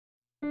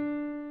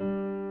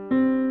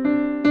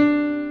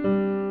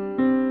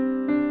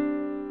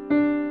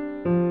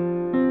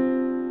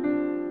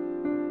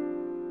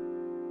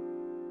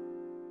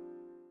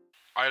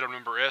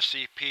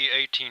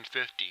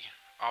SCP-1850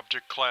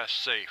 Object Class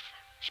Safe.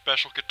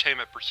 Special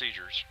Containment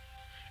Procedures.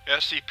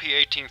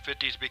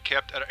 SCP-1850 is to be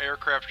kept at an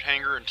aircraft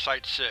hangar in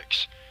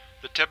Site-6.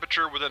 The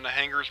temperature within the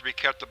hangar is to be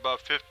kept above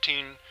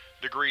 15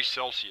 degrees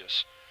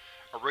Celsius.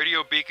 A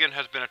radio beacon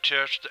has been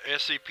attached to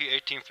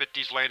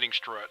SCP-1850's landing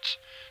struts.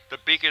 The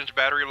beacon's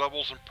battery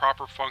levels and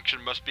proper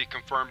function must be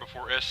confirmed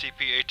before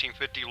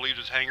SCP-1850 leaves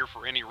its hangar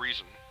for any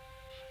reason.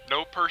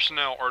 No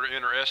personnel are to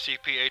enter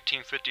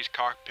SCP-1850's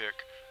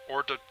cockpit,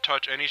 or to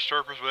touch any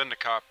surface within the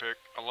cockpit,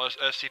 unless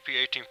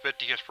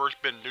SCP-1850 has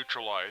first been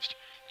neutralized.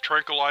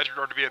 Tranquilizers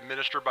are to be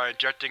administered by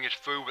injecting its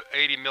food with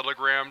 80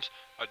 mg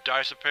of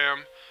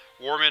diazepam,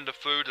 warming the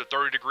food to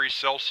 30 degrees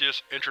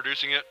Celsius,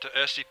 introducing it to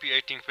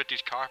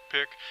SCP-1850's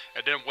cockpit,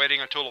 and then waiting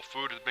until the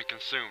food has been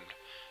consumed.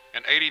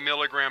 An 80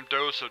 mg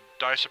dose of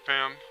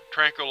diazepam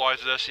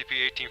tranquilizes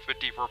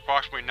SCP-1850 for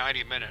approximately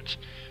 90 minutes.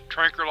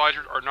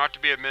 Tranquilizers are not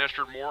to be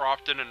administered more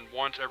often than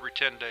once every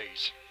 10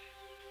 days.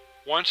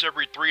 Once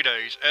every 3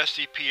 days,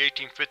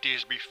 SCP-1850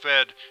 is to be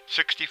fed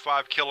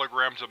 65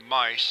 kg of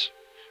mice,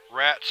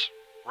 rats,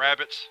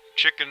 rabbits,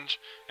 chickens,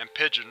 and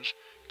pigeons,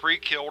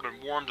 pre-killed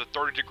and warmed to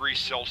 30 degrees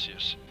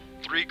Celsius.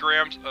 3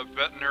 grams of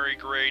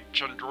veterinary-grade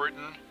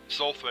chondroitin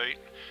sulfate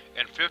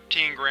and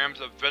 15 grams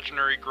of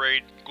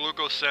veterinary-grade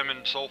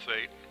glucosamine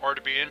sulfate are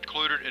to be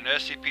included in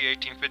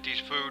SCP-1850's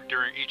food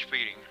during each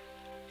feeding.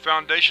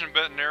 Foundation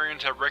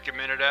veterinarians have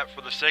recommended that,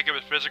 for the sake of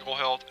its physical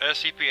health,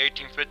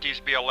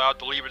 SCP-1850s be allowed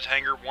to leave its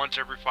hangar once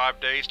every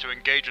 5 days to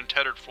engage in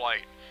tethered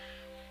flight.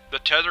 The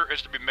tether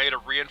is to be made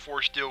of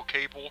reinforced steel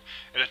cable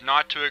and is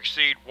not to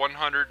exceed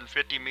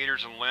 150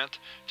 meters in length.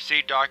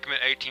 See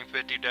Document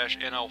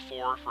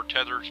 1850-NL4 for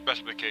tether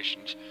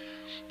specifications.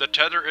 The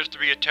tether is to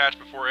be attached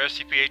before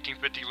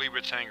SCP-1850 leaves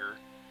its hangar.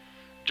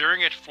 During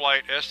its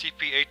flight,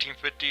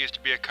 SCP-1850 is to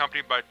be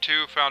accompanied by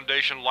 2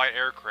 Foundation light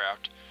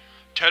aircraft.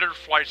 Tethered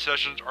flight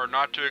sessions are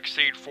not to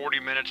exceed 40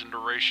 minutes in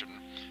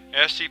duration.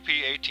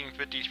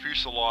 SCP-1850's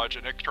fuselage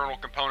and external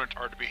components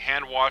are to be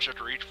hand-washed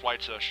after each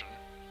flight session.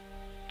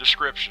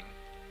 Description: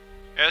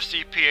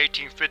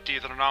 SCP-1850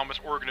 is an anomalous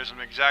organism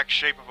in the exact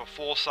shape of a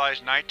full-size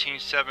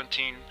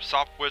 1917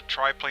 Sopwith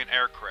Triplane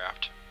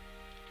aircraft.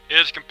 It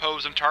is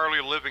composed entirely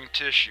of living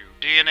tissue.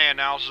 DNA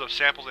analysis of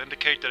samples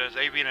indicate that it is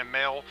avian and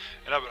male,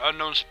 and of an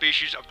unknown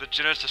species of the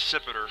genus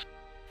Accipiter.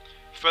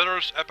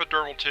 Featherless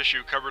epidermal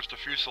tissue covers the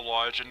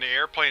fuselage, and the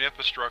airplane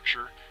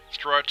infrastructure,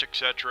 struts,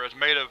 etc. is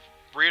made of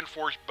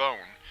reinforced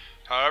bone.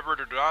 However,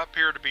 there do not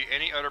appear to be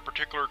any other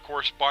particular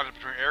correspondence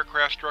between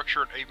aircraft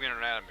structure and avian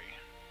anatomy.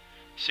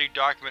 See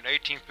Document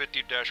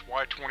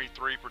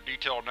 1850-Y23 for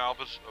detailed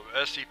analysis of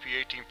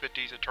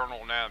SCP-1850's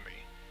internal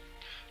anatomy.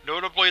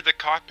 Notably, the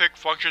cockpit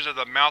functions as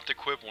a mouth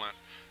equivalent.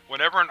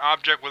 Whenever an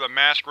object with a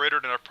mass greater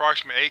than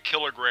approximately 8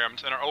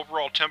 kg and an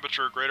overall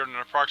temperature greater than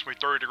approximately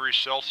 30 degrees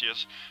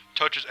Celsius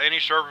touches any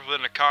surface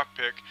within the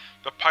cockpit,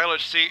 the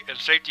pilot's seat and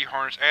safety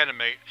harness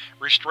animate,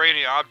 restrain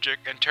the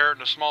object, and tear it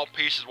into small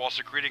pieces while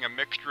secreting a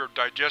mixture of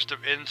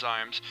digestive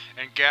enzymes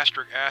and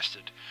gastric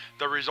acid.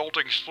 The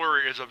resulting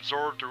slurry is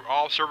absorbed through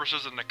all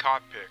surfaces in the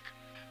cockpit.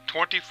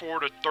 24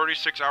 to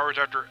 36 hours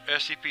after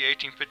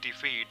SCP-1850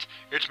 feeds,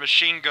 its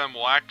machine gun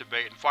will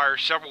activate and fire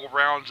several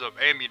rounds of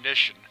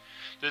ammunition.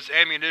 This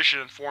ammunition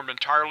is formed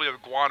entirely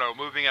of guano,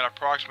 moving at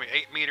approximately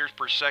 8 meters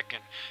per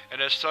second,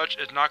 and as such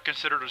is not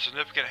considered a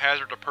significant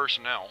hazard to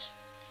personnel.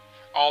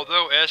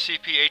 Although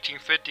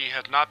SCP-1850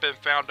 has not been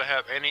found to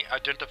have any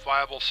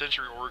identifiable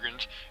sensory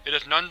organs, it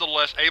is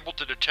nonetheless able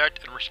to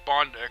detect and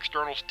respond to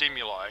external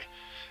stimuli,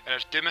 and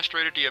has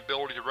demonstrated the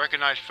ability to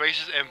recognize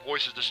faces and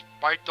voices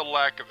despite the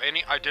lack of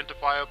any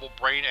identifiable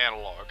brain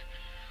analog.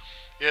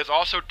 It has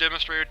also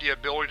demonstrated the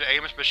ability to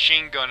aim its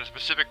machine gun at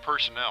specific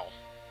personnel.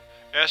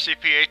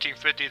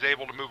 SCP-1850 is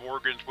able to move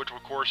organs which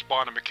would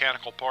correspond to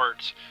mechanical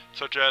parts,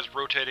 such as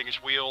rotating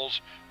its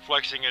wheels,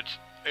 flexing its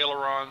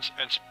ailerons,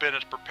 and spin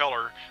its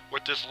propeller,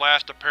 with this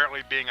last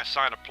apparently being a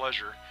sign of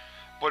pleasure,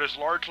 but is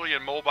largely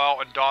immobile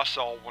and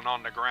docile when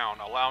on the ground,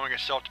 allowing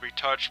itself to be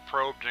touched,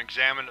 probed, and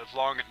examined as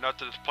long as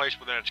nothing is placed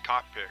within its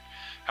cockpit.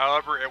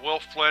 However, it will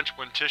flinch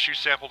when tissue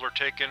samples are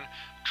taken,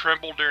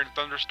 tremble during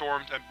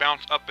thunderstorms, and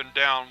bounce up and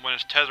down when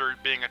its tether is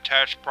being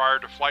attached prior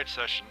to flight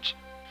sessions.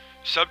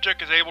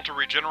 Subject is able to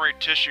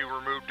regenerate tissue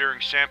removed during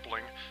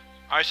sampling.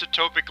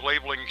 Isotopic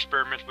labeling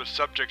experiments with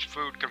subject's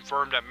food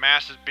confirm that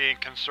mass is being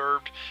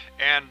conserved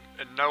and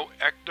no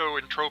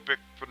ectoentropic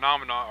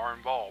phenomena are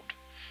involved.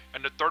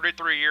 In the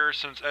 33 years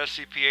since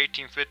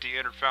SCP-1850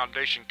 entered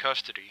Foundation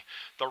custody,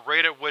 the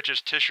rate at which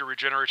its tissue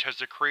regenerates has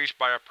decreased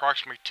by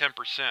approximately 10%.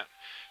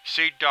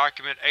 See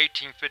Document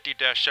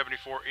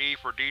 1850-74-E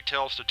for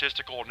detailed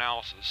statistical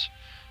analysis.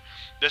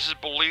 This is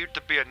believed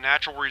to be a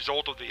natural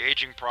result of the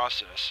aging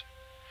process.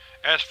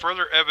 As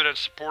further evidence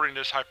supporting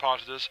this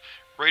hypothesis,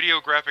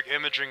 radiographic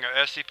imaging of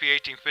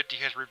SCP-1850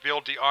 has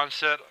revealed the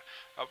onset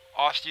of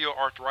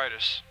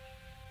osteoarthritis.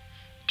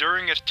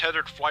 During its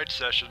tethered flight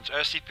sessions,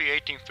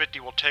 SCP-1850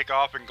 will take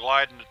off and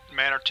glide in the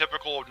manner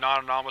typical of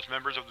non-anomalous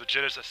members of the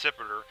genus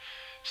Accipiter.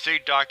 See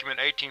Document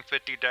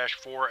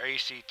 1850-4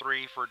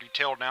 AC3 for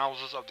detailed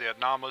analysis of the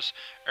anomalous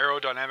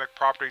aerodynamic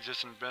properties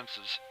this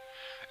evinces.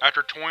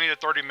 After 20 to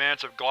 30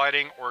 minutes of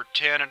gliding, or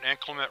 10 in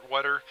inclement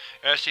weather,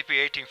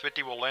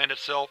 SCP-1850 will land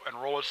itself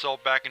and roll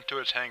itself back into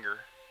its hangar.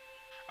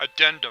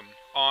 Addendum: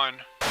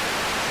 On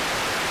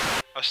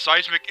a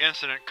seismic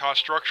incident caused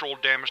structural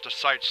damage to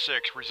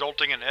Site-6,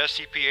 resulting in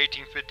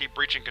SCP-1850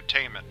 breaching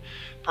containment.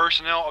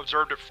 Personnel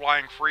observed it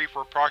flying free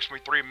for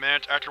approximately 3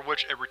 minutes, after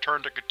which it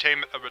returned to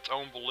containment of its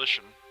own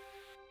volition.